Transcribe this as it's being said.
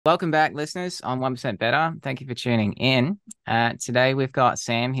Welcome back, listeners on 1% Better. Thank you for tuning in. Today we've got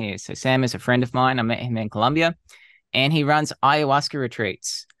Sam here. So Sam is a friend of mine. I met him in Colombia and he runs ayahuasca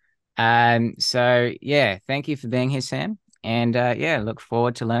retreats. Thank you for being here, Sam. And look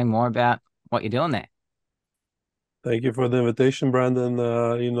forward to learning more about what you're doing there. Thank you for the invitation, Brandon.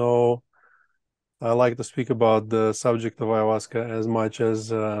 I like to speak about the subject of ayahuasca as much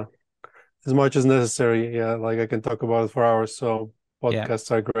as necessary. Yeah, like I can talk about it for hours, so Yeah, podcasts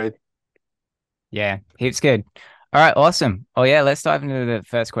are great. yeah, heaps good. All right, awesome. Oh yeah, let's dive into the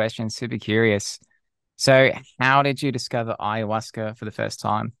first question. Super curious. So, how did you discover ayahuasca for the first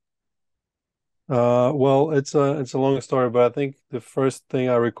time? Well, it's a long story, but I think the first thing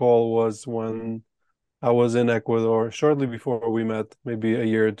I recall was when I was in Ecuador, shortly before we met, maybe a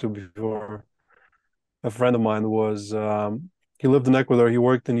year or two before. A friend of mine was he lived in Ecuador. He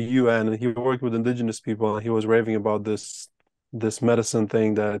worked in the UN and he worked with indigenous people, and he was raving about this medicine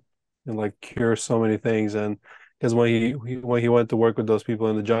thing that like cures so many things. And because when he went to work with those people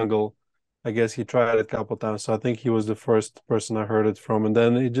in the jungle, I guess he tried it a couple of times. So I think he was the first person I heard it from. And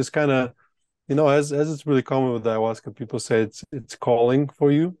then it just kind of, as it's really common with ayahuasca, people say it's calling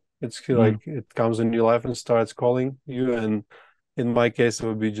for you. It's Mm, like it comes in your life and starts calling you. And in my case, it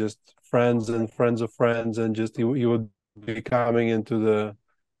would be just friends and friends of friends, and just you would be coming into the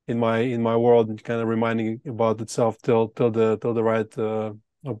in my world and kind of reminding about itself till the right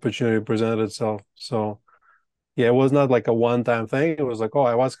opportunity presented itself. So yeah, it was not like a one-time thing. It was like, oh,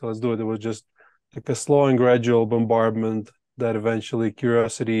 ayahuasca, let's do it. It was just like a slow and gradual bombardment that eventually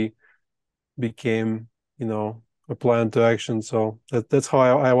curiosity became, a plan to action. So that's how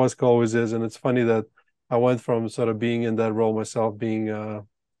ayahuasca always is. And it's funny that I went from sort of being in that role myself, being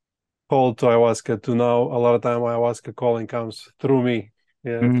called to ayahuasca, to now a lot of time ayahuasca calling comes through me,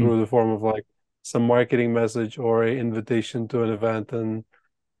 yeah, mm, through the form of like some marketing message or a invitation to an event. And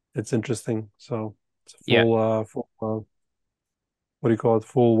it's interesting. So it's a yeah, full what do you call it?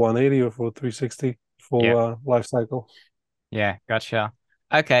 Full 180 or full 360, full yeah. life cycle. Yeah, gotcha.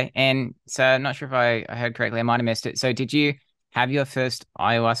 Okay, and so I'm not sure if I heard correctly. I might have missed it. So did you have your first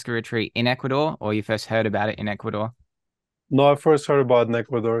ayahuasca retreat in Ecuador, or you first heard about it in Ecuador? No, I first heard about in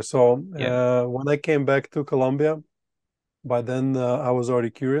Ecuador. So Yeah. when I came back to Colombia, by then I was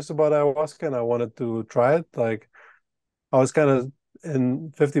already curious about ayahuasca and I wanted to try it. Like I was kind of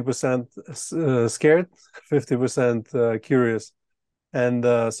in 50% scared, 50% curious. And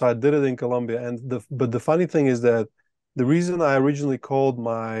so I did it in Colombia. But the funny thing is that the reason I originally called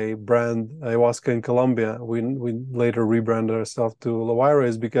my brand ayahuasca in Colombia, we later rebranded ourselves to Loaira,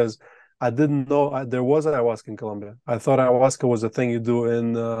 is because I didn't know there was ayahuasca in Colombia. I thought ayahuasca was a thing you do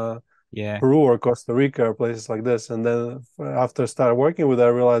in Yeah. Peru or Costa Rica or places like this. And then after I started working with it, I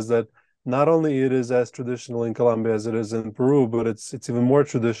realized that not only it is as traditional in Colombia as it is in Peru, but it's even more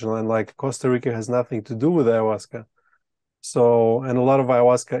traditional. And like Costa Rica has nothing to do with ayahuasca. So, and a lot of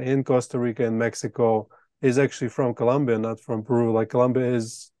ayahuasca in Costa Rica and Mexico is actually from Colombia, not from Peru. Like Colombia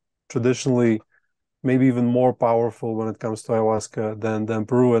is traditionally maybe even more powerful when it comes to ayahuasca than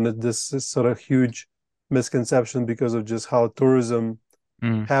Peru. And this is sort of huge misconception because of just how tourism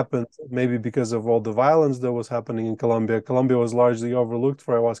Mm, happened, maybe because of all the violence that was happening in Colombia. Colombia was largely overlooked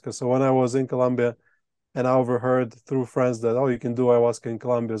for ayahuasca. So when I was in Colombia and I overheard through friends that, oh, you can do ayahuasca in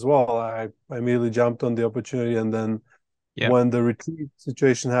Colombia as well, I immediately jumped on the opportunity. And then yeah. when the retreat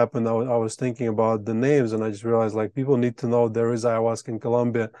situation happened, I was thinking about the names and I just realized like people need to know there is ayahuasca in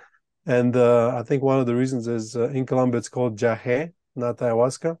Colombia. And I think one of the reasons is in Colombia it's called Yagé, not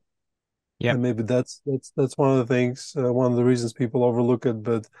ayahuasca. Yeah. And maybe that's one of the things, one of the reasons people overlook it.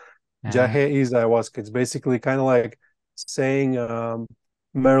 But Uh, Jahe is ayahuasca. It's basically kind of like saying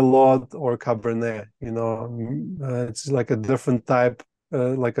Merlot or Cabernet. It's like a different type,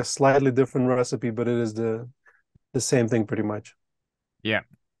 like a slightly different recipe, but it is the same thing pretty much. yeah.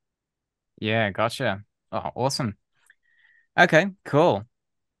 Yeah, gotcha. Oh, awesome. Okay, cool.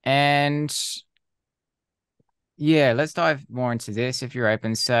 And yeah, let's dive more into this if you're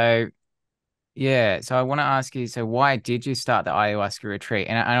open. So I want to ask you, so why did you start the ayahuasca retreat?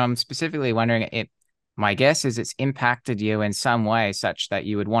 And I'm specifically wondering it, my guess is it's impacted you in some way such that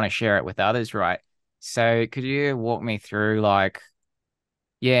you would want to share it with others, right? So could you walk me through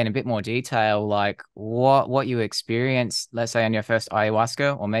yeah, in a bit more detail, like what you experienced, let's say on your first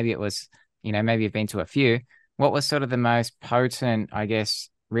ayahuasca, or maybe it was, maybe you've been to a few. What was sort of the most potent, I guess,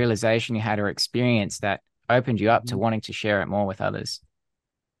 realization you had or experience that opened you up to Mhm. wanting to share it more with others?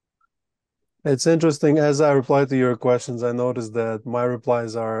 It's interesting. As I reply to your questions, I noticed that my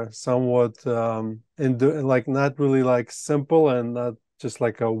replies are somewhat like not really like simple and not just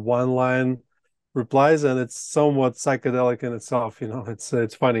like a one line replies, and it's somewhat psychedelic in itself.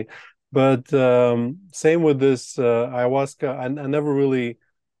 It's funny. But same with this ayahuasca. I never really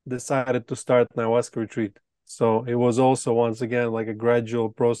decided to start an ayahuasca retreat. So it was also once again like a gradual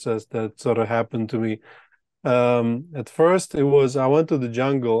process that sort of happened to me. At first, it was I went to the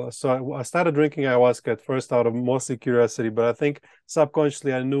jungle. So I started drinking ayahuasca at first out of mostly curiosity, but I think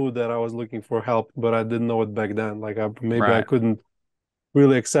subconsciously I knew that I was looking for help, but I didn't know it back then. Like maybe I Right. couldn't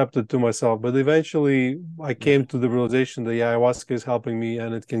really accept it to myself. But eventually, I Yeah. came to the realization that yeah, ayahuasca is helping me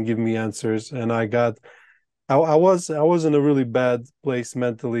and it can give me answers. And I was in a really bad place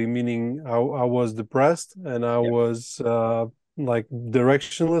mentally, meaning I was depressed and I Yep. was like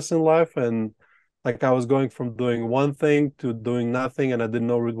directionless in life, and like I was going from doing one thing to doing nothing, and I didn't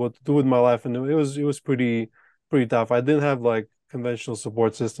know what to do with my life, and it was pretty tough. I didn't have like conventional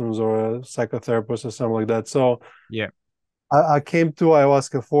support systems or a psychotherapist or something like that, so Yep. I came to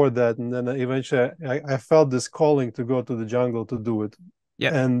ayahuasca for that, and then eventually I felt this calling to go to the jungle to do it,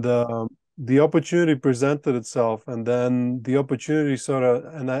 Yep. and the opportunity presented itself, and then the opportunity sort of,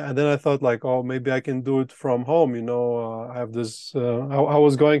 and then I thought like, oh, maybe I can do it from home. I have this. I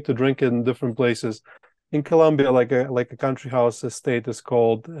was going to drink it in different places. In Colombia, like a country house estate is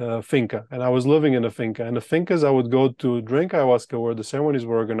called finca, and I was living in a finca. And the fincas I would go to drink ayahuasca, where the ceremonies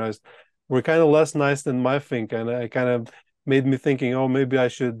were organized, were kind of less nice than my finca, and I kind of made me thinking, oh, maybe I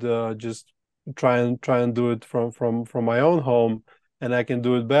should just try and do it from my own home, and I can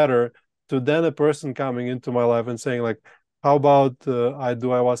do it better. To then a person coming into my life and saying like, how about I do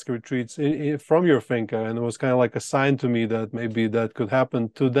ayahuasca retreats from your finca, and it was kind of like a sign to me that maybe that could happen.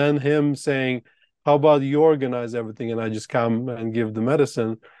 To then him saying, how about you organize everything and I just come and give the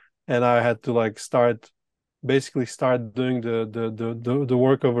medicine, and I had to like basically start doing the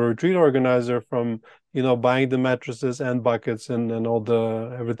work of a retreat organizer, from buying the mattresses and buckets and all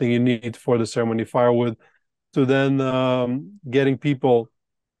the everything you need for the ceremony, firewood, to then getting people,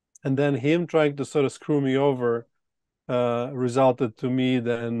 and then him trying to sort of screw me over resulted to me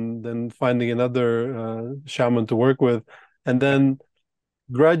then finding another shaman to work with, and Yep. then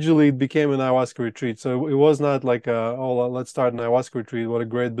gradually it became an ayahuasca retreat. So it was not like oh, let's start an ayahuasca retreat. What a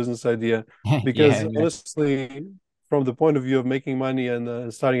great business idea. Yeah. Because Yeah. honestly, from the point of view of making money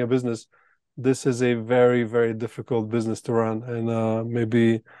and starting a business, this is a very, very difficult business to run. And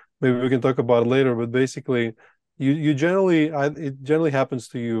maybe we can talk about it later. But basically, you generally it generally happens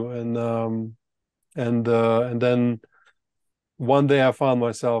to you, and then one day I found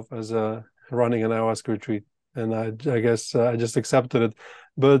myself as running an ayahuasca retreat, and I guess I just accepted it.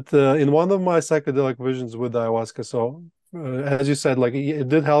 But in one of my psychedelic visions with ayahuasca, so as you said, like it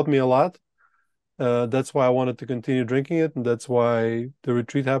did help me a lot. That's why I wanted to continue drinking it, and that's why the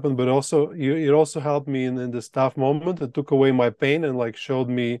retreat happened. But also, it also helped me in this tough moment. It took away my pain and like showed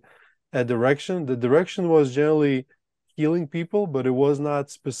me a direction. The direction was generally healing people, but it was not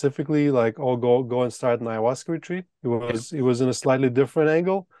specifically like, oh, go and start an ayahuasca retreat. It Yep. was it was in a slightly different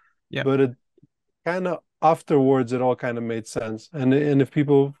angle, Yep. but it kind of afterwards it all kind of made sense. And if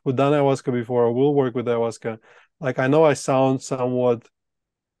people who've done ayahuasca before or will work with ayahuasca, like I know I sound somewhat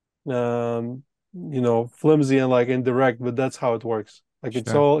flimsy and like indirect, but that's how it works. Like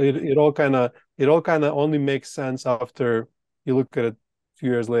Sure. it all kind of only makes sense after you look at it a few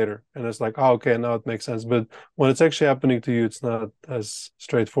years later, and it's like, oh, okay, now it makes sense. But when it's actually happening to you, it's not as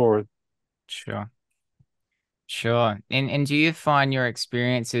straightforward. Sure. Sure. And do you find your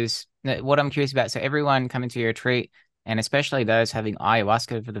experiences, what I'm curious about, so everyone coming to your retreat, and especially those having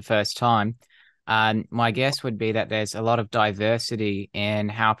ayahuasca for the first time, my guess would be that there's a lot of diversity in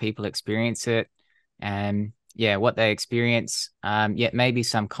how people experience it, and yeah, what they experience. Yet maybe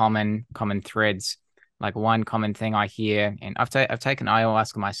some common threads. Like one common thing I hear, and I've taken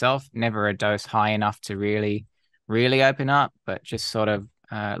ayahuasca myself, never a dose high enough to really open up, but just sort of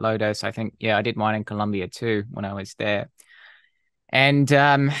low dose. I think, yeah, I did mine in Colombia too when I was there. And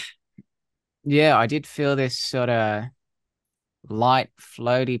yeah, I did feel this sort of light,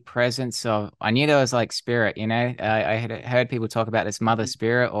 floaty presence of, I knew there was like spirit, I had heard people talk about this mother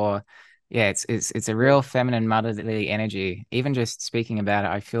spirit, or yeah, it's a Yeah. real feminine motherly energy. Even just speaking about it,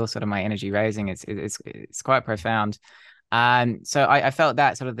 I feel sort of my energy raising. It's quite profound. So I felt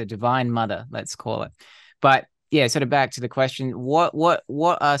that sort of the divine mother, let's call it. But yeah, sort of back to the question, what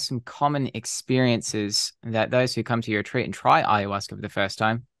are some common experiences that those who come to your retreat and try ayahuasca for the first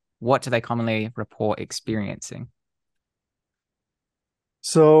time, what do they commonly report experiencing?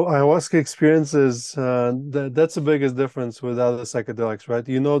 So ayahuasca experiences, that's the biggest difference with other psychedelics, right?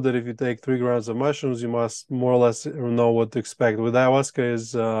 You know that if you take 3 grams of mushrooms, you must more or less know what to expect. With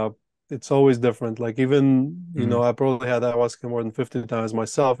ayahuasca it's always different. Like even, Mm, I probably had ayahuasca more than 50 times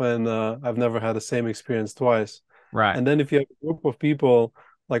myself, and I've never had the same experience twice. right. And then if you have a group of people,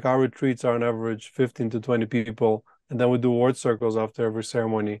 like our retreats are on average 15 to 20 people, and then we do word circles after every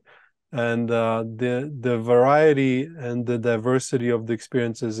ceremony. And the variety and the diversity of the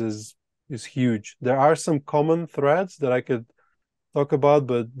experiences is huge. There are some common threads that I could talk about,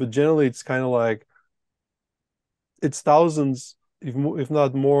 but generally it's kind of like it's thousands, if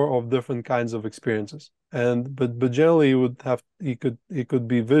not more, of different kinds of experiences. And but generally, you would have it could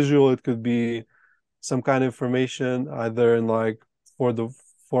be visual, it could be some kind of information, either in like for the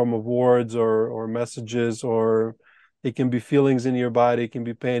form of words or messages, or it can be feelings in your body, it can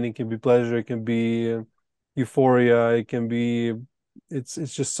be pain, it can be pleasure, it can be euphoria, it can be it's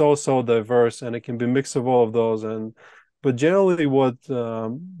just so diverse, and it can be mix of all of those. And but generally what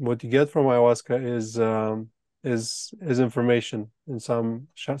you get from ayahuasca is information in some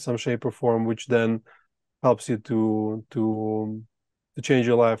shape or form, which then helps you to change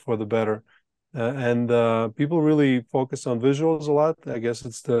your life for the better. And people really focus on visuals a lot. I guess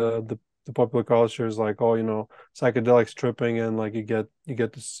it's the popular culture is like, oh, psychedelics tripping, and like you get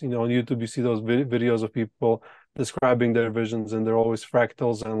this, on YouTube you see those videos of people describing their visions, and they're always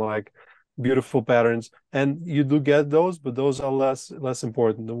fractals and like beautiful patterns. And you do get those, but those are less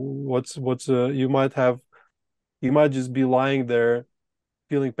important. What's you might just be lying there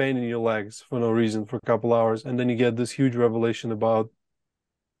feeling pain in your legs for no reason for a couple hours, and then you get this huge revelation about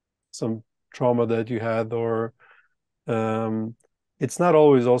some trauma that you had, or um, it's not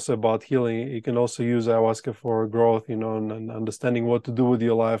always also about healing. You can also use ayahuasca for growth, and understanding what to do with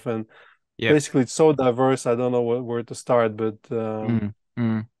your life. And Yep. basically, it's so diverse. I don't know where to start, but Mm,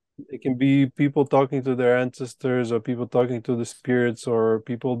 mm, it can be people talking to their ancestors, or people talking to the spirits, or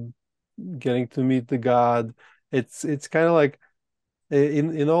people getting to meet the God. It's kind of like,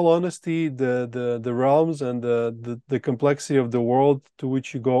 in all honesty, the realms and the complexity of the world to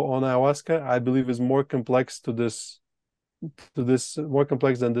which you go on ayahuasca, I believe, is more complex than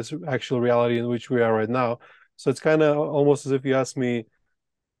this actual reality in which we are right now. So it's kind of almost as if you ask me,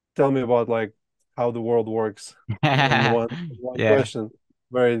 tell me about like how the world works in one yeah. question.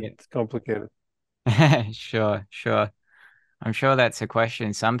 Very Yeah. complicated. Sure, sure. I'm sure that's a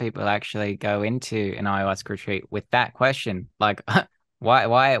question some people actually go into an ayahuasca retreat with that question. Like,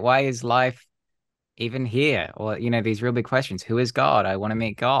 why is life even here? Or, these real big questions. Who is God? I want to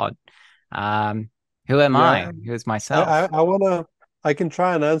meet God. Um, who am Yeah, I? Who is I I, myself? I wanna I can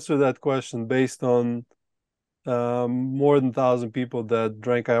try and answer that question based on more than 1,000 people that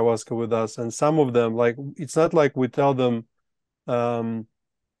drank ayahuasca with us, and some of them, like, it's not like we tell them, um,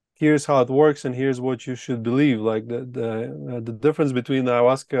 here's how it works and here's what you should believe. Like the difference between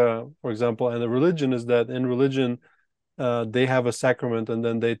ayahuasca, for example, and a religion is that in religion, they have a sacrament, and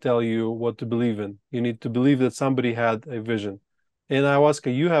then they tell you what to believe in. You need to believe that somebody had a vision. In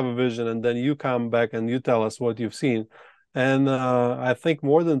ayahuasca, you have a vision, and then you come back and you tell us what you've seen. And I think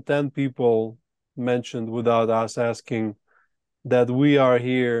more than 10 people mentioned without us asking that we are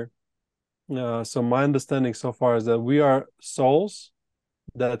here. So my understanding so far is that we are souls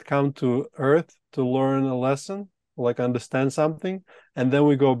that come to Earth to learn a lesson, like understand something, and then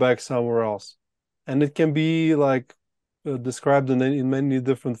we go back somewhere else. And it can be like described in many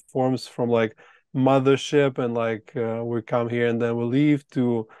different forms, from like mothership, and like we come here and then we leave,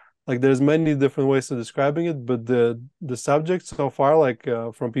 to like there's many different ways of describing it. But the subject so far, like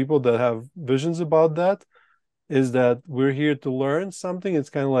from people that have visions about that, is that we're here to learn something. It's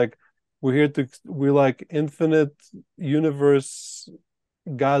kind of like we're like infinite universe,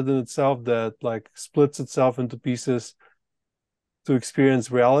 God in itself, that like splits itself into pieces to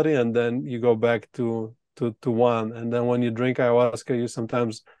experience reality, and then you go back to one. And then when you drink ayahuasca, you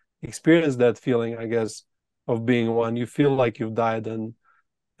sometimes experience that feeling, I guess, of being one. You feel like you've died, and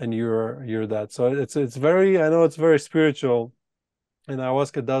you're that. So it's very, I know it's very spiritual, and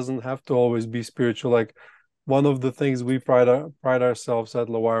ayahuasca doesn't have to always be spiritual. Like one of the things we pride ourselves at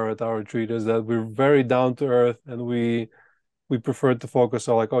Lawire, at our retreat, is that we're very down to earth, and we prefer to focus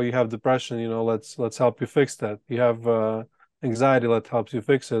on like, oh, you have depression, let's help you fix that. You have anxiety, let's help you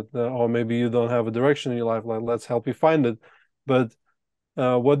fix it. Or maybe you don't have a direction in your life, like, let's help you find it. But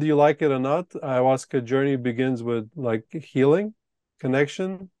whether you like it or not, ayahuasca journey begins with like healing,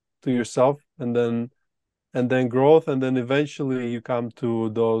 connection to yourself, and then growth, and then eventually you come to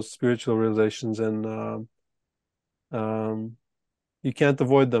those spiritual realizations, and um, you can't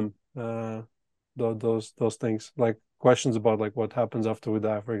avoid them. Those things, like questions about like what happens after we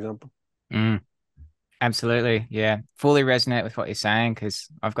die, for example. Mm, absolutely. Yeah. Fully resonate with what you're saying because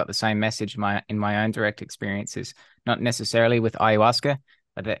I've got the same message in my own direct experiences, not necessarily with ayahuasca,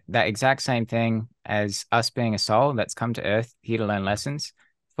 But that exact same thing as us being a soul that's come to Earth here to learn lessons,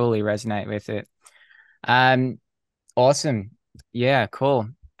 fully resonate with it. Um, awesome. Yeah, cool.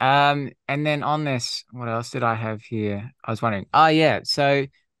 And then on this, what else did I have here? I was wondering. Oh yeah, so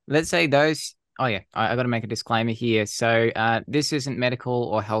let's say those. Oh yeah, I got to make a disclaimer here. So this isn't medical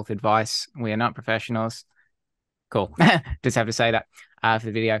or health advice. We are not professionals. Cool. Just have to say that for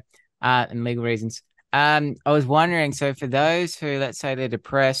the video and legal reasons. I was wondering, so for those who, let's say they're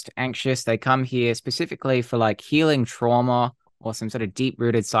depressed, anxious, they come here specifically for like healing trauma or some sort of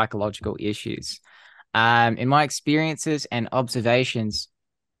deep-rooted psychological issues. In my experiences and observations,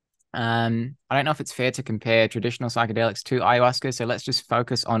 I don't know if it's fair to compare traditional psychedelics to ayahuasca, so let's just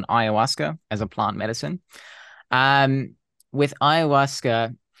focus on ayahuasca as a plant medicine. Um, with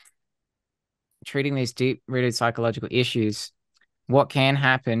ayahuasca, treating these deep-rooted psychological issues, what can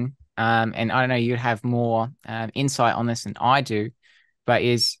happen, and I don't know, you'd have more insight on this than I do, but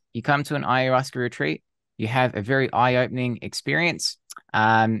is you come to an ayahuasca retreat, you have a very eye-opening experience.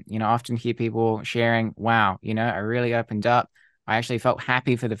 I often hear people sharing, wow, I really opened up. I actually felt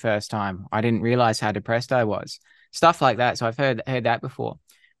happy for the first time. I didn't realize how depressed I was. Stuff like that. So I've heard that before.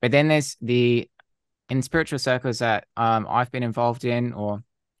 But then there's the in spiritual circles that I've been involved in, or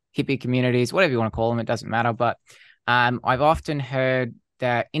hippie communities, whatever you want to call them, it doesn't matter. But I've often heard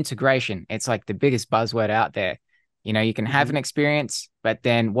that integration, it's like the biggest buzzword out there. You can have Mhm. an experience, but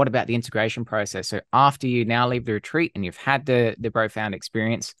then what about the integration process? So after you now leave the retreat and you've had the profound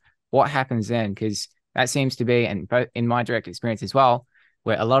experience, what happens then? Because that seems to be, and both in my direct experience as well,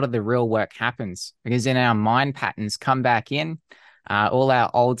 where a lot of the real work happens because then our mind patterns come back in, all our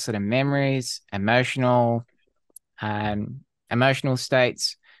old sort of memories, um, emotional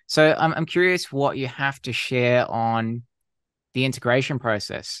states. So I'm curious what you have to share on the integration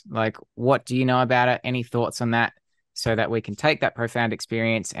process. Like, what do you know about it? Any thoughts on that so that we can take that profound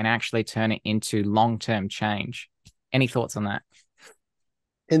experience and actually turn it into long-term change? Any thoughts on that?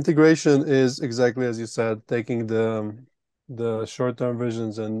 Integration is exactly as you said, taking the short-term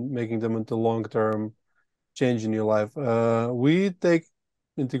visions and making them into long-term change in your life. We take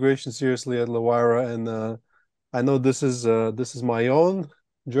integration seriously at Lawira, and I know this is my own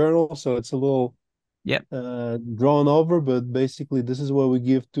journal, so it's a little Yep. drawn over, but basically this is what we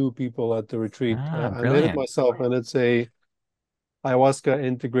give to people at the retreat. Ah, I made it brilliant. myself, and it's a ayahuasca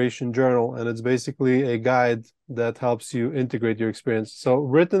integration journal, and it's basically a guide that helps you integrate your experience. So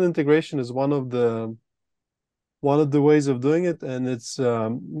written integration is one of the ways of doing it, and it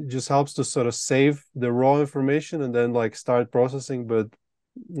just helps to sort of save the raw information and then like start processing. But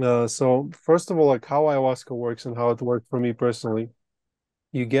so first of all, like how ayahuasca works and how it worked for me personally,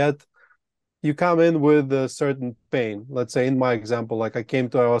 you get you come in with a certain pain. Let's say in my example, like I came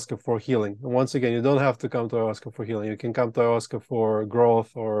to ayahuasca for healing. And once again, you don't have to come to ayahuasca for healing. You can come to ayahuasca for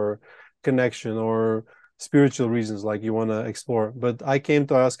growth or connection or spiritual reasons like you want to explore. But I came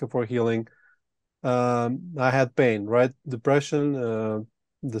to ayahuasca for healing. I had pain, right? Depression.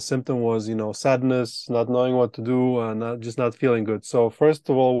 The symptom was, sadness, not knowing what to do, not feeling good. So first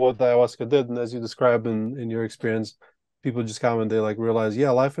of all, what ayahuasca did, and as you described in your experience, people just come and they like realize,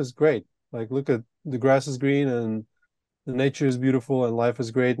 yeah, life is great. Like, look at the grass is green and the nature is beautiful and life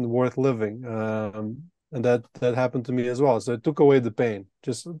is great and worth living. And that happened to me as well. So it took away the pain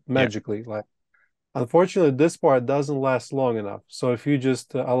just Yep. magically. Like, unfortunately, this part doesn't last long enough. So if you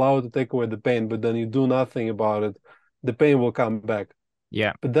just allow it to take away the pain, but then you do nothing about it, the pain will come back.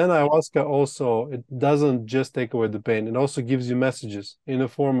 Yeah. But then ayahuasca also, it doesn't just take away the pain. It also gives you messages in the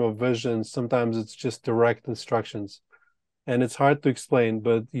form of visions. Sometimes it's just direct instructions. And it's hard to explain,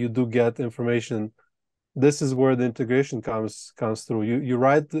 but you do get information. This is where the integration comes through. You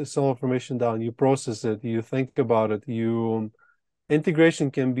write some information down, you process it, you think about it, you integration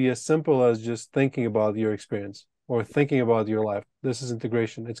can be as simple as just thinking about your experience or thinking about your life. This is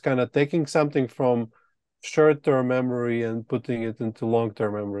integration. It's kind of taking something from short-term memory and putting it into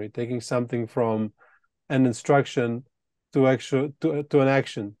long-term memory, taking something from an instruction to an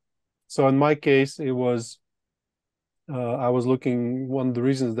action. So in my case, it was I was looking. One of the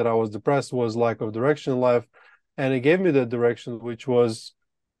reasons that I was depressed was lack of direction in life, and it gave me that direction, which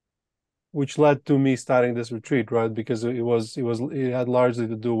led to me starting this retreat, right? Because it had largely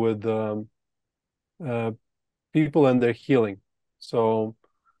to do with uh, people and their healing. So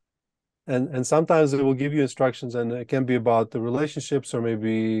and sometimes it will give you instructions, and it can be about the relationships or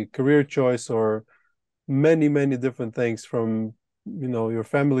maybe career choice or many different things from your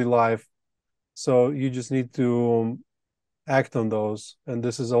family life. So you just need to act on those, and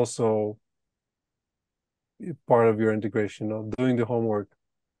this is also part of your integration of doing the homework.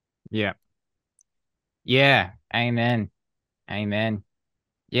 Yeah. Yeah. Amen. Amen.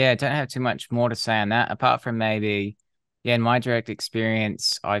 Yeah, don't have too much more to say on that, apart from maybe, yeah, in my direct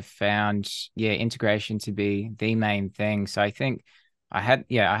experience, I've found, yeah, integration to be the main thing. So I think I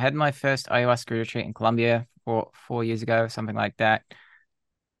had my first ayahuasca retreat in Colombia 4 years ago, something like that.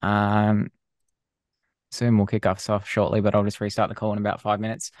 Um, Soon we'll kick us off shortly, but I'll just restart the call in about 5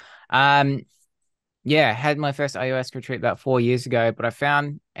 minutes. Um, yeah, had my first ayahuasca retreat about 4 years ago, but I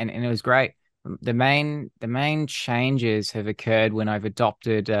found and it was great. The main changes have occurred when I've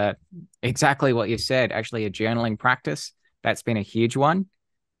adopted exactly what you said, actually a journaling practice. That's been a huge one.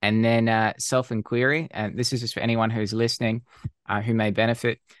 And then self-inquiry, and this is just for anyone who's listening who may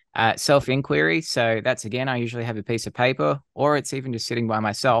benefit. Self-inquiry. So that's again, I usually have a piece of paper, or it's even just sitting by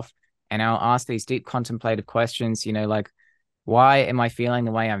myself, and I'll ask these deep contemplative questions, like why am I feeling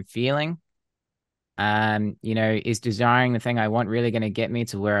the way I'm feeling? Is desiring the thing I want really going to get me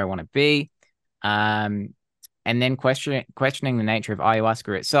to where I want to be? Um, and then questioning the nature of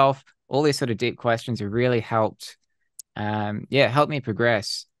ayahuasca itself. All these sort of deep questions have really helped, helped me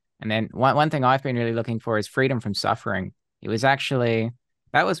progress. And then one thing I've been really looking for is freedom from suffering. It was actually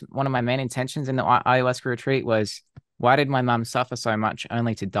that was one of my main intentions in the ayahuasca retreat was why did my mum suffer so much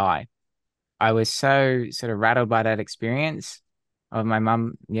only to die? I was so sort of rattled by that experience of my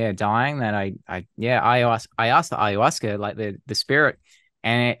mum, yeah, dying that I asked the ayahuasca, like the spirit,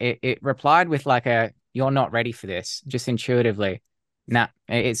 and it replied with like you're not ready for this, just intuitively. Nah,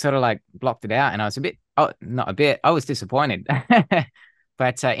 it sort of like blocked it out, and I was a bit, oh, not a bit, I was disappointed.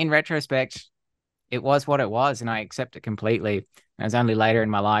 But in retrospect, it was what it was, and I accept it completely. And it was only later in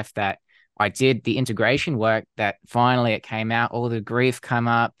my life that I did the integration work that finally it came out, all the grief come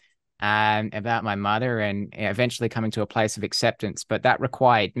up about my mother, and eventually coming to a place of acceptance. But that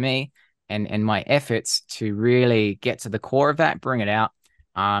required me and my efforts to really get to the core of that, bring it out,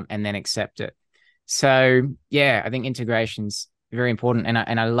 and then accept it. So yeah, I think integration's very important,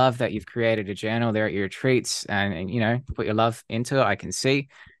 and I love that you've created a journal there at your retreats, and put your love into it. I can see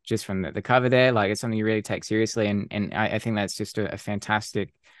just from the cover there, like it's something you really take seriously, and I think that's just a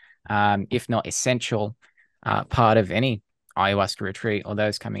fantastic, if not essential, part of any ayahuasca retreat or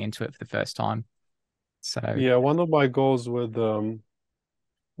those coming into it for the first time. So Yeah, one of my goals with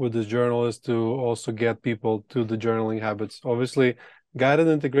this journal is to also get people to the journaling habits. Obviously, guided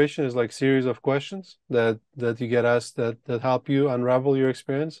integration is like series of questions that you get asked that help you unravel your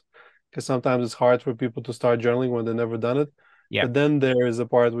experience. Because sometimes it's hard for people to start journaling when they've never done it. yeah, But then there is a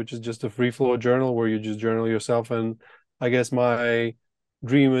part which is just a free flow journal where you just journal yourself. And I guess my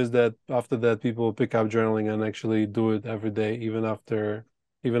dream is that after that people pick up journaling and actually do it every day, even after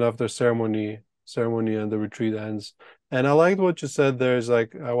ceremony and the retreat ends. And I liked what you said. There's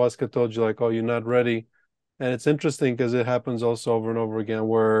like ayahuasca told you like, oh, you're not ready. And it's interesting because it happens also over and over again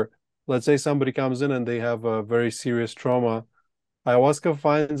where let's say somebody comes in and they have a very serious trauma. Ayahuasca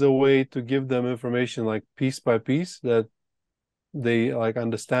finds a way to give them information like piece by piece that they like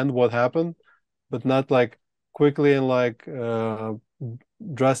understand what happened, but not like quickly and like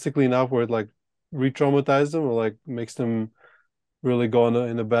drastically enough where it like re-traumatize them or like makes them really go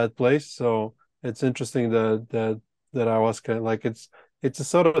in a bad place. So it's interesting that ayahuasca like it's a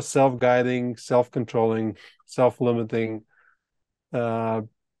sort of self-guiding, self-controlling, self-limiting uh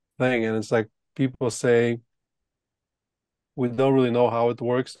thing. And it's like people say we don't really know how it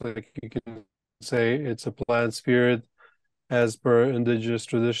works. Like you can say it's a plant spirit as per indigenous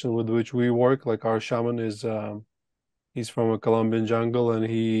tradition with which we work. Like our shaman is he's from a Colombian jungle and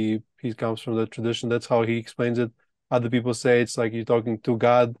he comes from the tradition. That's how he explains it. Other people say it's like you're talking to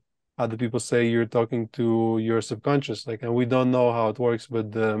God. Other people say you're talking to your subconscious. Like, and we don't know how it works,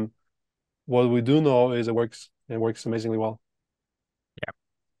 but what we do know is it works. It works amazingly well. yeah,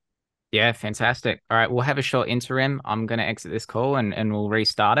 yeah, fantastic. All right, we'll have a short interim. I'm going to exit this call and we'll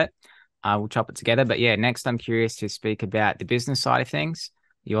restart it. We'll chop it together. But yeah, next I'm curious to speak about the business side of things,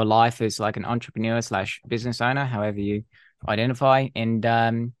 your life as like an entrepreneur slash business owner, however you identify.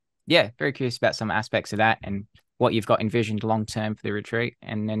 And yeah, very curious about some aspects of that and what you've got envisioned long term for the retreat.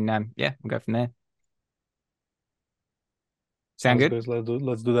 And then yeah, we'll go from there. Sound Sounds good? good.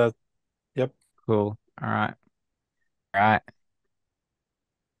 Let's do that. Yep. Cool. All right. All right.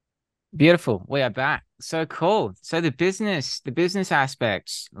 Beautiful. We are back. So cool. So the business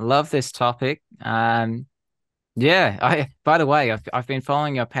aspects. Love this topic. Yeah, I by the way, I've been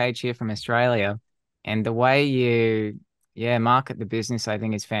following your page here from Australia, and the way you market the business I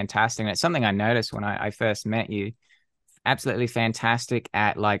think is fantastic. And it's something I noticed when I first met you. Absolutely fantastic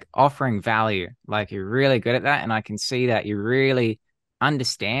at like offering value. Like you're really good at that, and I can see that you really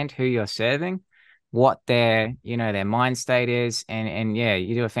understand who you're serving, what their mind state is, and yeah,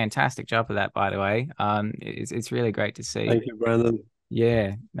 you do a fantastic job of that, by the way. It's really great to see. Thank you, Brandon.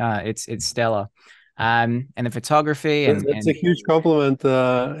 Yeah, no, it's stellar. And the photography That's a and huge compliment.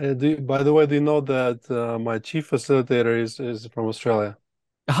 By the way, do you know that my chief facilitator is from Australia?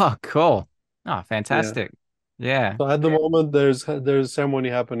 oh, cool. Oh, Yeah. fantastic. Yeah. So at the moment, there's a ceremony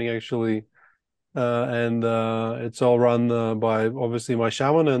happening actually, and it's all run by obviously my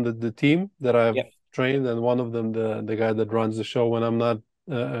shaman and the team that I've Yep. trained, and one of them, the guy that runs the show when I'm not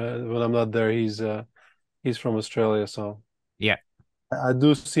there, he's from Australia. So Yep. I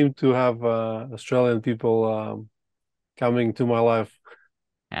do seem to have Australian people coming to my life.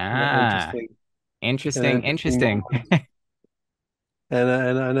 Ah, Interesting, an interesting, interesting interesting. moment.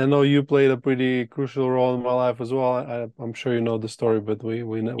 And I know you played a pretty crucial role in my life as well. I'm sure you know the story, but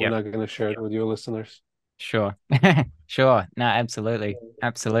we're Yep. not going to share it with your listeners. Sure. Sure. No, absolutely.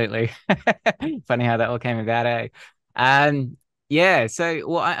 Absolutely. Funny how that all came about, eh? Um, yeah, so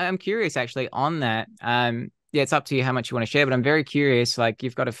well, I'm curious actually on that. Yeah, it's up to you how much you want to share, but I'm very curious. Like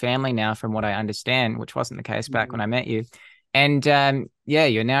you've got a family now, from what I understand, which wasn't the case back when Mhm. I met you. And yeah,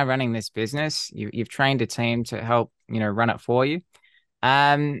 you're now running this business. You've trained a team to help, run it for you.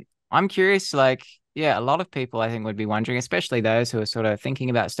 I'm curious, like, yeah, a lot of people I think would be wondering, especially those who are sort of thinking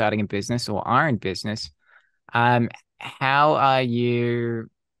about starting a business or are in business. Um, how are you,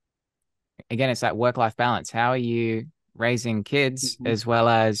 again, it's that work-life balance. How are you raising kids Mhm. as well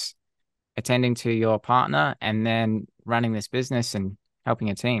as attending to your partner and then running this business and helping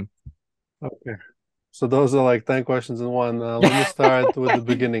a team? Okay. So those are like 10 questions in one. Let me start with the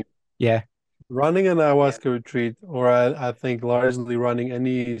beginning. Yeah. Running an ayahuasca retreat, or I think largely running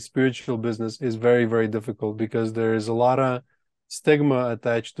any spiritual business, is very, very difficult because there is a lot of stigma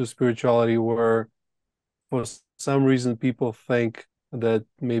attached to spirituality where for some reason people think that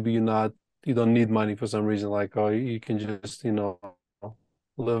maybe you don't need money for some reason, like, oh, you can just,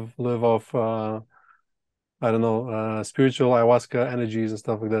 live off I don't know, spiritual ayahuasca energies and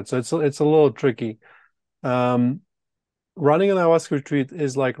stuff like that. So it's a little tricky. Um, Running an ayahuasca retreat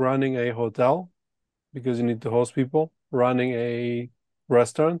is like running a hotel because you need to host people, running a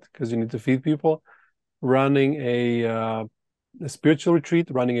restaurant because you need to feed people, running a spiritual retreat,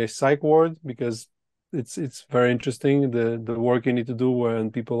 running a psych ward because it's very interesting the work you need to do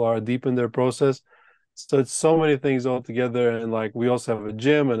when people are deep in their process. So it's so many things all together, and like we also have a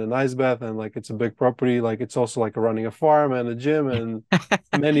gym and an ice bath, and like it's a big property. Like it's also like running a farm and a gym and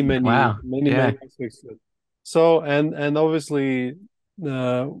many, many, Wow. many, Yeah. many aspects to it. So and obviously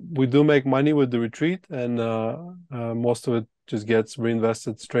we do make money with the retreat, and most of it just gets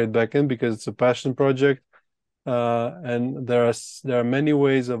reinvested straight back in because it's a passion project. And there are many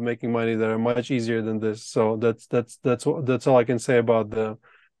ways of making money that are much easier than this. So that's all I can say about the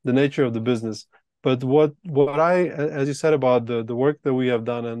nature of the business. But what I, as you said about the work that we have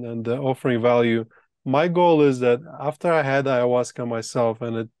done and the offering value, my goal is that after I had ayahuasca myself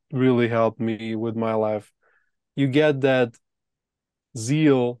and it really helped me with my life, you get that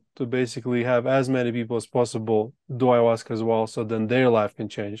zeal to basically have as many people as possible do ayahuasca as well, so then their life can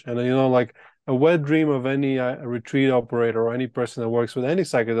change. And like a wet dream of any retreat operator or any person that works with any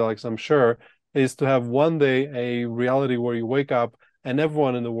psychedelics, I'm sure, is to have one day a reality where you wake up and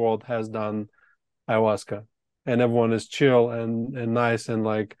everyone in the world has done ayahuasca, and everyone is chill and nice and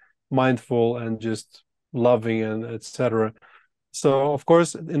like mindful and just loving and etc. So, of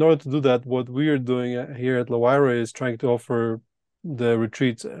course, in order to do that, what we are doing here at Loira is trying to offer the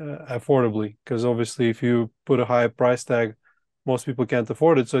retreats affordably. Because obviously, if you put a high price tag, most people can't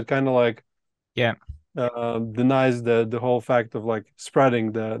afford it. So it kind of like Yeah. denies the whole fact of like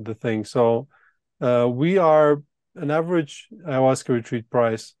spreading the thing. So we are an average ayahuasca retreat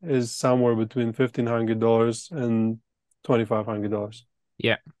price is somewhere between $1,500 and $2,500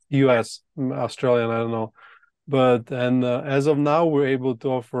 Yeah. US, Australian, I don't know. But and as of now, we're able to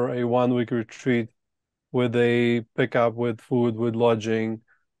offer a 1 week retreat with a pickup, with food, with lodging,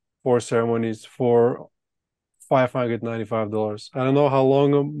 for ceremonies for $595. I don't know how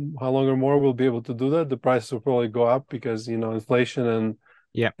long or more we'll be able to do that. The prices will probably go up because inflation, and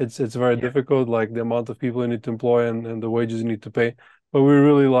Yeah. it's very difficult, like the amount of people you need to employ and the wages you need to pay. But we're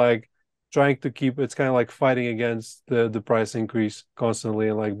really like trying to keep it's kind of like fighting against the price increase constantly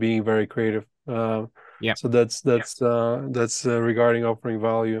and like being very creative. Yeah. So that's regarding offering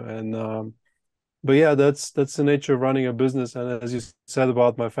value. And but yeah, that's the nature of running a business. And as you said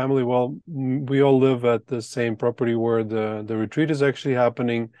about my family, well, we all live at the same property where the retreat is actually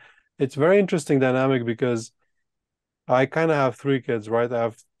happening. It's very interesting dynamic because I kind of have three kids, right? I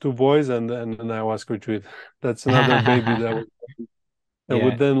have two boys and an ayahuasca retreat. That's another baby that was, and Yeah.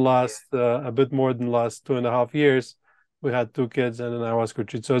 within last a bit more than last 2.5 years, we had two kids and an ayahuasca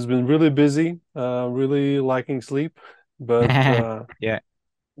retreat. So it's been really busy, really liking sleep, but Yeah,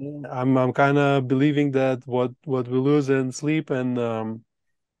 I'm kind of believing that what we lose in sleep and the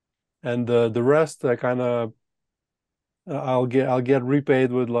rest, I kind of I'll get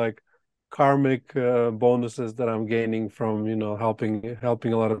repaid with like karmic bonuses that I'm gaining from,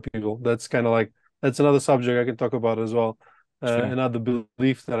 helping a lot of people. That's kind of like that's another subject I can talk about as well. sure, Another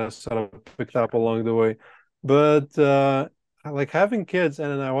belief that I sort of picked up along the way. But like having kids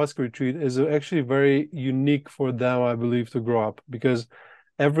and an ayahuasca retreat is actually very unique for them, I believe, to grow up because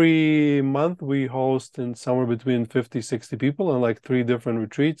every month we host in somewhere between 50, 60 people on like three different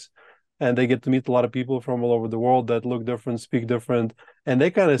retreats, and they get to meet a lot of people from all over the world that look different, speak different, and they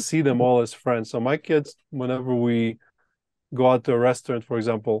kind of see them all as friends. So my kids, whenever we go out to a restaurant, for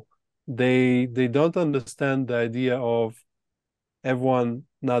example, they don't understand the idea of everyone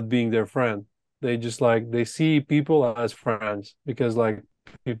not being their friend. They just like they see people as friends because like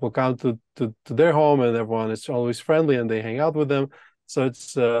people come to their home and everyone is always friendly and they hang out with them. So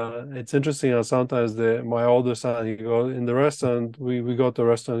it's interesting how sometimes the my older son he goes in the restaurant, we go to a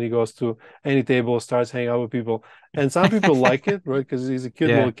restaurant, he goes to any table, starts hanging out with people. And some people like it, right? Because he's a cute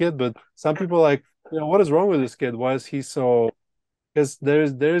yeah, little kid, but some people like, what is wrong with this kid? Why is he so, because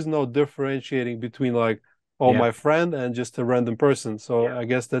there is no differentiating between like, oh, yeah, my friend and just a random person. So I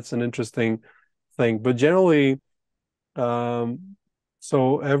guess that's an interesting thing. But generally, um,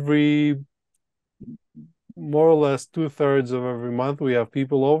 so every more or less 2/3 of every month we have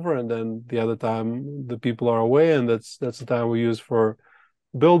people over, and then the other time the people are away, and that's the time we use for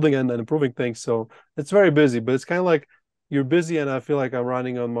building and improving things. So it's very busy, but it's kind of like you're busy, and I feel like I'm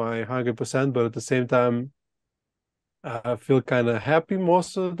running on my 100%, but at the same time I feel kind of happy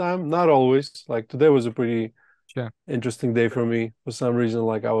most of the time. Not always. Like today was a pretty sure. interesting day for me for some reason.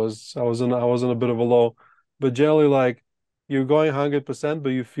 Like I was in a bit of a low, but generally like you're going 100%, but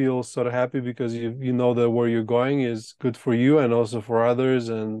you feel sort of happy because you know that where you're going is good for you and also for others,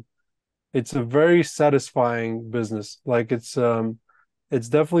 and it's a very satisfying business. Like it's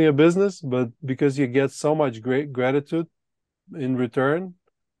definitely a business, but because you get so much great gratitude in return,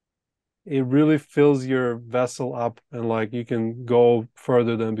 it really fills your vessel up and like you can go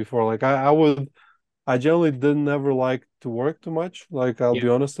further than before. Like I generally didn't ever like to work too much. Like I'll Yeah. be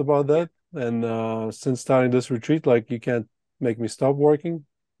honest about that. And since starting this retreat, like you can't make me stop working.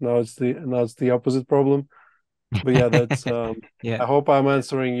 Now it's the opposite problem. But yeah, that's Yeah, I hope I'm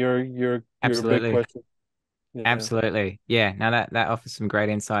answering your big absolutely. question. Yeah. Absolutely. Yeah. Now that offers some great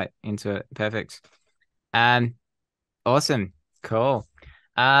insight into it. Perfect. Um, awesome. Cool.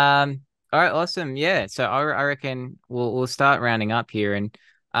 All right, awesome. Yeah. So I reckon we'll start rounding up here, and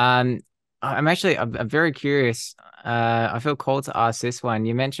um I'm very curious. I feel called to ask this one.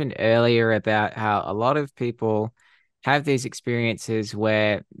 You mentioned earlier about how a lot of people have these experiences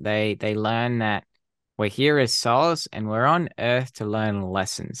where they learn that we're here as souls and we're on earth to learn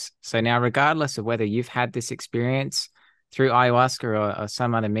lessons. So now, regardless of whether you've had this experience through ayahuasca or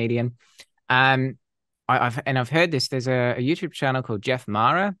some other medium, um, I've heard this. There's a YouTube channel called Jeff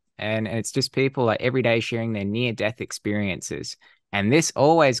Mara, and it's just people like every day sharing their near-death experiences. And this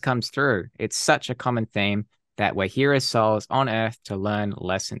always comes through. It's such a common theme that we're here as souls on earth to learn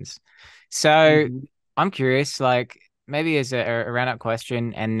lessons. So Mhm. I'm curious, like maybe as a round-up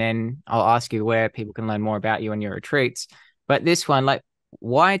question, and then I'll ask you where people can learn more about you and your retreats. But this one, like,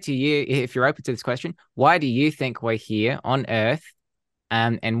 why do you, if you're open to this question, why do you think we're here on earth?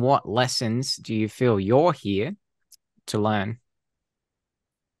 And what lessons do you feel you're here to learn?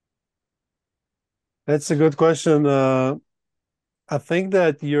 That's a good question. I think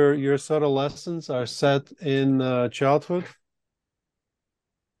that your sort of lessons are set in childhood.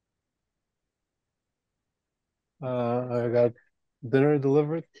 I got dinner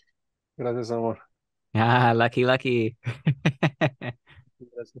delivered. Gracias, amor. Ah, lucky, lucky.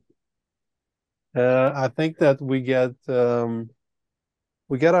 I think that we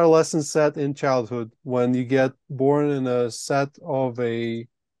get our lessons set in childhood when you get born in a set of a.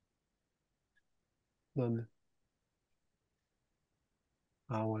 When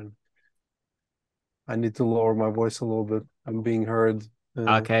I need to lower my voice a little bit. I'm being heard.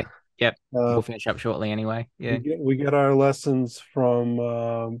 Uh, Okay. Yep. uh, We'll finish up shortly anyway. we Yeah. get our lessons from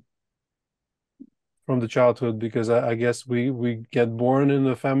the childhood because I guess we get born in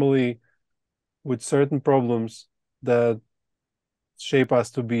a family with certain problems that shape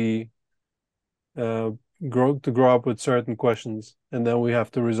us to be uh, grow up with certain questions, and then we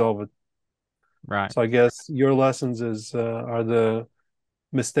have to resolve it. Right. So I guess your lessons are the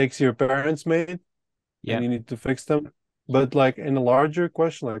mistakes your parents made, and Yep. you need to fix them. But like in a larger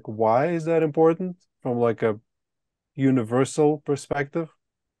question, like why is that important from like a universal perspective?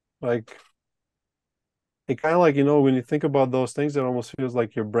 Like it kind of like, when you think about those things, it almost feels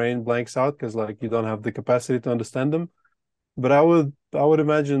like your brain blanks out because like you don't have the capacity to understand them. But I would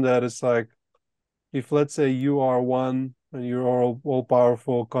imagine that it's like if let's say you are one and you're all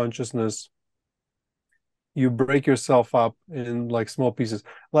powerful consciousness, you break yourself up in like small pieces.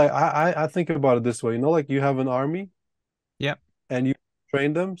 Like I think about it this way, like you have an army Yep. and you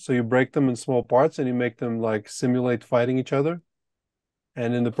train them, so you break them in small parts and you make them like simulate fighting each other.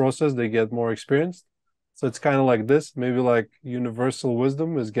 And in the process they get more experienced. So it's kind of like this, maybe like universal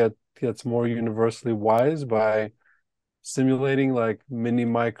wisdom gets more universally wise by simulating like mini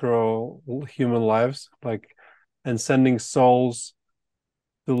micro human lives, like and sending souls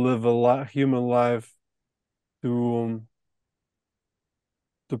to live a human life to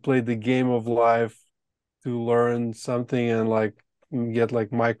play the game of life, to learn something and like get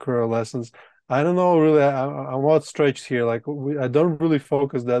like micro lessons. I don't know really. I'm outstretched here. Like I don't really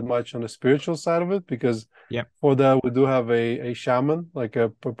focus that much on the spiritual side of it because Yep. for that we do have a shaman, like a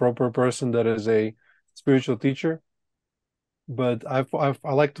proper person that is a spiritual teacher. But I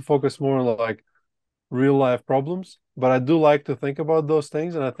like to focus more on like real life problems. But I do like to think about those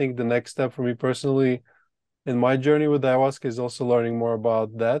things, and I think the next step for me personally in my journey with ayahuasca is also learning more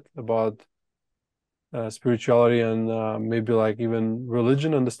about that, about spirituality and maybe like even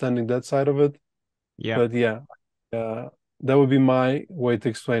religion, understanding that side of it. Yep. But yeah, uh, that would be my way to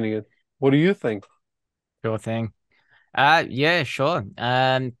explaining it. What do you think? Sure thing. Yeah, sure.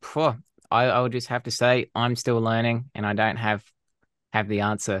 I would just have to say I'm still learning and I don't have the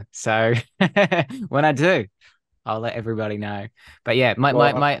answer. So when I do, I'll let everybody know. But yeah, Well,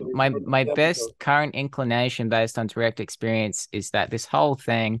 after we record my the episode. best current inclination based on direct experience is that this whole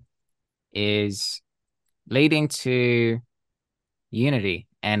thing is leading to unity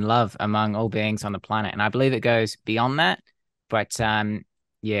and love among all beings on the planet. And I believe it goes beyond that. But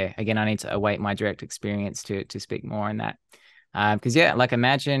yeah, again, I need to await my direct experience to speak more on that. Because yeah, like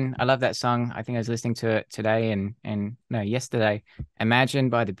Imagine, I love that song. I think I was listening to it today and no, yesterday. Imagine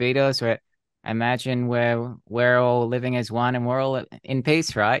by the Beatles, where imagine we're all living as one and we're all in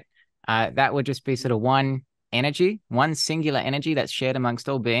peace, right? That would just be sort of one energy, one singular energy that's shared amongst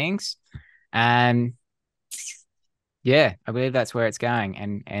all beings. And yeah, I believe that's where it's going.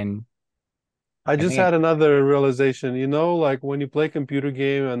 And I I just think had another realization, like when you play computer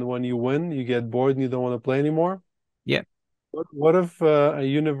game and when you win, you get bored and you don't want to play anymore. yeah, What if a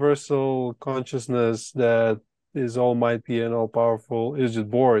universal consciousness that is almighty and all powerful is just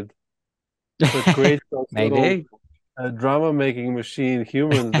bored? So it creates those little maybe. drama making machine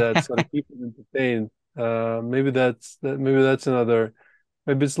humans that sort of keep it entertained. Maybe that's another.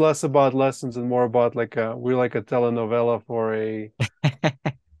 Maybe it's less about lessons and more about like we're like a telenovela for a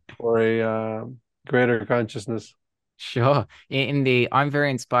greater consciousness. Sure. I'm very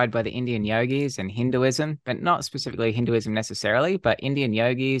inspired by the Indian yogis and Hinduism, but not specifically Hinduism necessarily, but Indian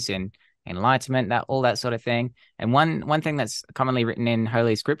yogis and enlightenment, that all that sort of thing. And one thing that's commonly written in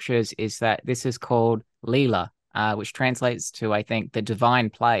holy scriptures is that this is called Leela, which translates to, I think, the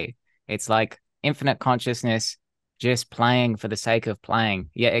divine play. It's like infinite consciousness just playing for the sake of playing.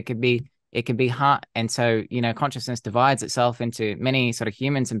 Yeah, it could be hard. And so, consciousness divides itself into many sort of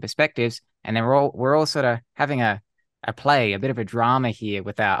humans and perspectives, and then we're all sort of having a play, a bit of a drama here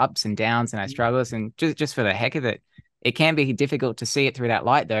with our ups and downs and our struggles, and just for the heck of it. It can be difficult to see it through that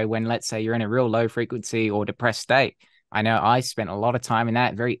light though, when let's say you're in a real low frequency or depressed state. I know I spent a lot of time in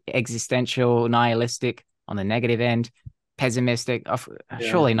that, very existential, nihilistic on the negative end, pessimistic. Yeah.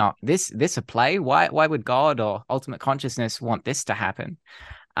 Surely not. This a play? Why would God or ultimate consciousness want this to happen?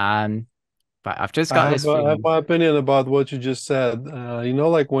 Um, but I've just I got have this I have feeling. my opinion about what you just said.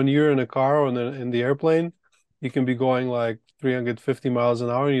 Like when you're in a car or in the airplane, you can be going like 350 miles an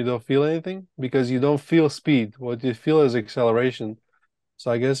hour and you don't feel anything because you don't feel speed. What you feel is acceleration. So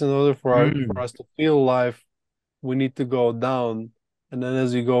I guess in order for Mm. us to feel life, we need to go down, and then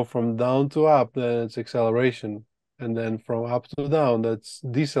as you go from down to up, then it's acceleration, and then from up to down, that's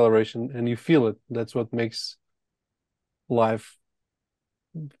deceleration, and you feel it. That's what makes life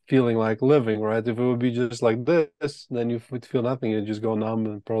feeling like living, right? If it would be just like this, then you would feel nothing. You'd just go numb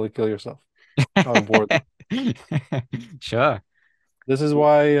and probably kill yourself out of boredom. Sure. This is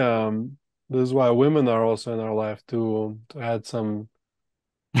why this is why women are also in our life to add some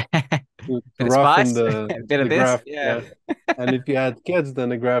to Bit of roughen spice, the a bit of the this. graph, Yeah. yeah. And if you add kids, then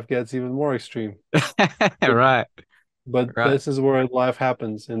the graph gets even more extreme. But, Right. but Right. this is where life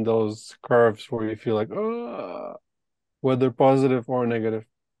happens in those curves where you feel like, oh, whether positive or negative.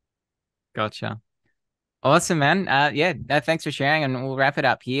 Gotcha. Awesome, man. Yeah, no, thanks for sharing, and we'll wrap it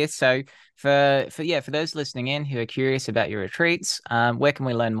up here. So for those listening in who are curious about your retreats, where can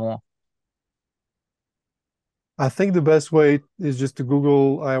we learn more? I think the best way is just to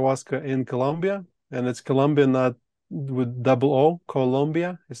Google ayahuasca in Colombia, and it's Colombia, not with double O,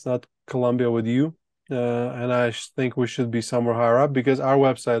 Colombia. It's not Colombia with U. And think we should be somewhere higher up because our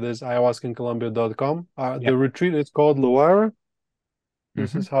website is ayahuascancolombia.com. The Yep. retreat is called Luaira.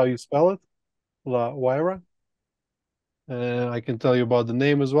 This Hmm. is how you spell it, La Huayra. I can tell you about the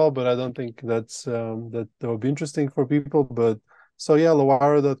name as well, but I don't think that will be interesting for people. But so yeah,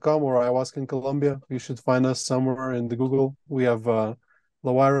 lawara.com or ayahuasca in Colombia. You should find us somewhere in the Google. We have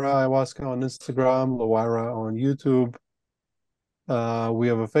Lawara Ayahuasca on Instagram, Lawara on YouTube. We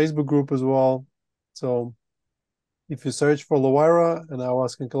have a Facebook group as well. So if you search for Lawara and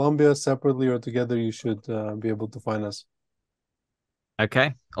Ayahuasca in Colombia separately or together, you should be able to find us.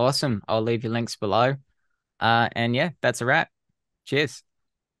 Okay, awesome. I'll leave your links below. And yeah, that's a wrap. Cheers.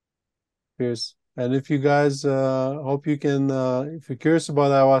 Cheers. And if you guys hope you can, if you're curious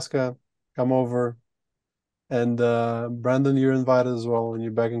about ayahuasca, come over. And Brandon, you're invited as well when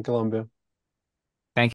you're back in Colombia.